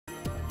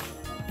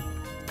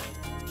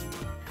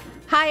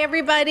Hi,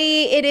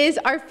 everybody. It is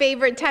our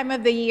favorite time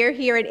of the year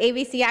here at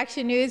ABC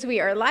Action News. We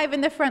are live in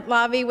the front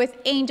lobby with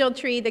Angel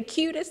Tree, the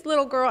cutest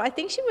little girl. I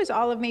think she was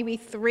all of maybe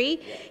 3,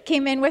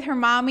 came in with her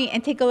mommy,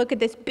 and take a look at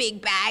this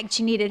big bag.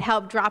 She needed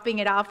help dropping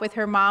it off with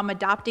her mom,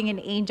 adopting an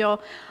angel.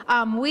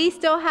 We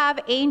still have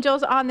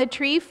angels on the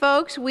tree,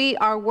 folks. We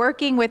are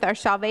working with our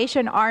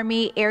Salvation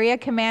Army area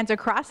commands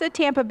across the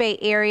Tampa Bay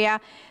area.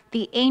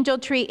 The Angel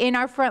Tree in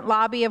our front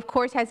lobby, of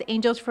course, has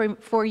angels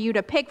for you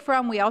to pick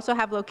from. We also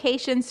have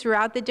locations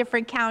throughout the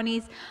different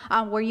counties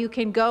where you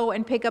can go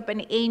and pick up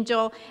an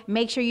angel.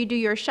 Make sure you do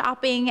your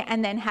shopping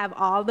and then have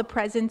all the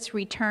presents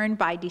returned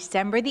by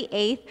December the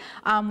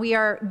 8th. We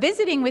are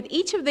visiting with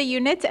each of the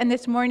units, and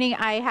this morning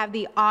I have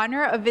the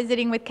honor of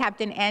visiting with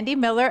Captain Andy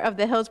Miller of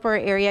the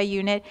Hillsborough area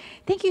unit.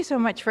 Thank you so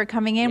much for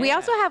coming in. Yeah. We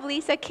also have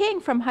Lisa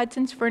King from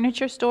Hudson's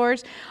Furniture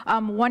Stores,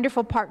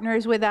 wonderful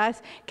partners with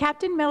us.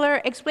 Captain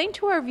Miller, explain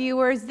to our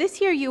viewers,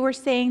 this year you were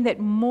saying that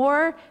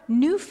more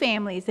new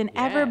families than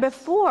ever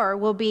before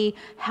will be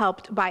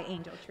helped by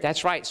Angel Tree.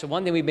 That's right. So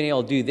one thing we've been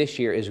able to do this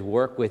year is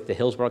work with the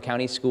Hillsborough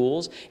County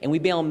schools, and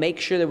we've been able to make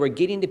sure that we're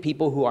getting to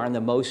people who are in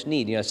the most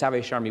need. You know,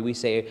 Salvation Army, we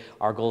say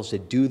our goal is to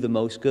do the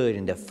most good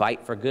and to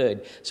fight for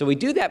good. So we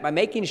do that by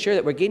making sure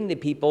that we're getting to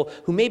people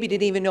who maybe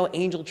didn't even know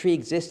Angel Tree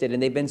existed,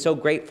 and they've been so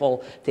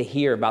grateful to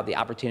hear about the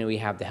opportunity we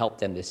have to help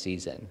them this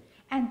season.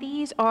 And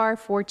these are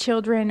for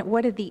children.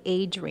 What is the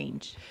age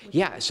range?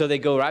 Yeah, so they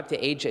go right up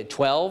to age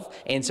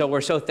 12, and so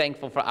we're so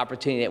thankful for the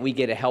opportunity that we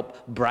get to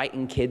help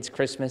brighten kids'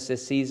 Christmas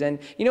this season.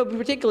 You know,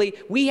 particularly,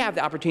 we have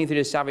the opportunity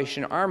through the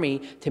Salvation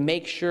Army to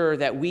make sure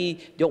that we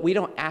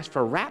don't ask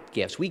for wrapped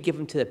gifts. We give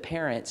them to the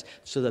parents,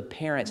 so the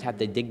parents have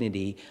the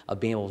dignity of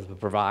being able to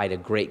provide a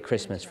great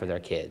Christmas for their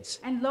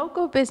kids. And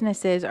local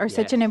businesses are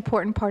such an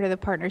important part of the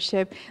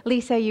partnership.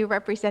 Lisa, you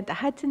represent the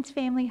Hudson's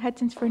family,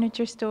 Hudson's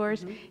Furniture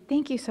Stores.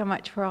 Thank you so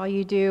much for all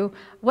you do.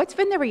 What's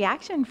been the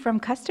reaction from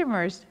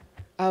customers?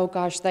 Oh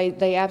gosh,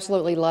 they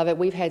absolutely love it.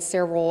 We've had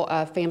several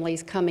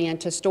families come in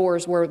to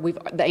stores where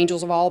the angels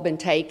have all been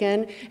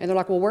taken, and they're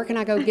like, well, where can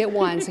I go get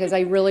one? Because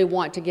they really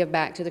want to give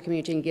back to the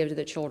community and give to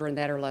the children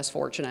that are less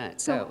fortunate.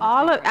 So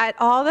at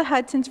all the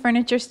Hudson's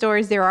Furniture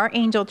Stores, there are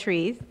Angel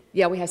Trees.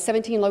 Yeah, we have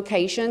 17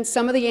 locations.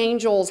 Some of the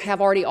angels have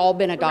already all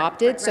been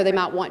adopted, so they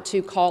might want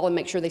to call and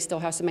make sure they still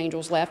have some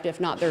angels left. If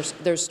not,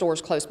 there's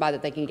stores close by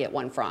that they can get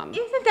one from.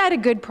 Isn't that a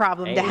good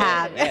problem to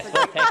have? Yes,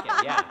 we'll take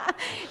it, yeah.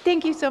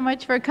 Thank you so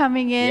much for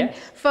coming in. Yes.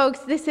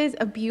 Folks, this is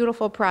a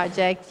beautiful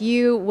project.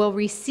 You will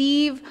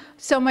receive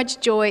so much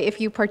joy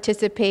if you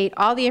participate.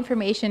 All the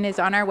information is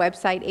on our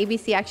website,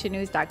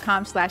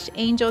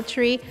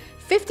 abcactionnews.com/angeltree.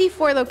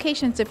 54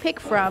 locations to pick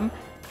from.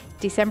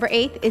 December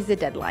 8th is the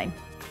deadline.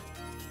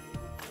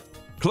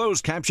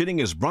 Closed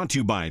captioning is brought to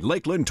you by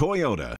Lakeland Toyota.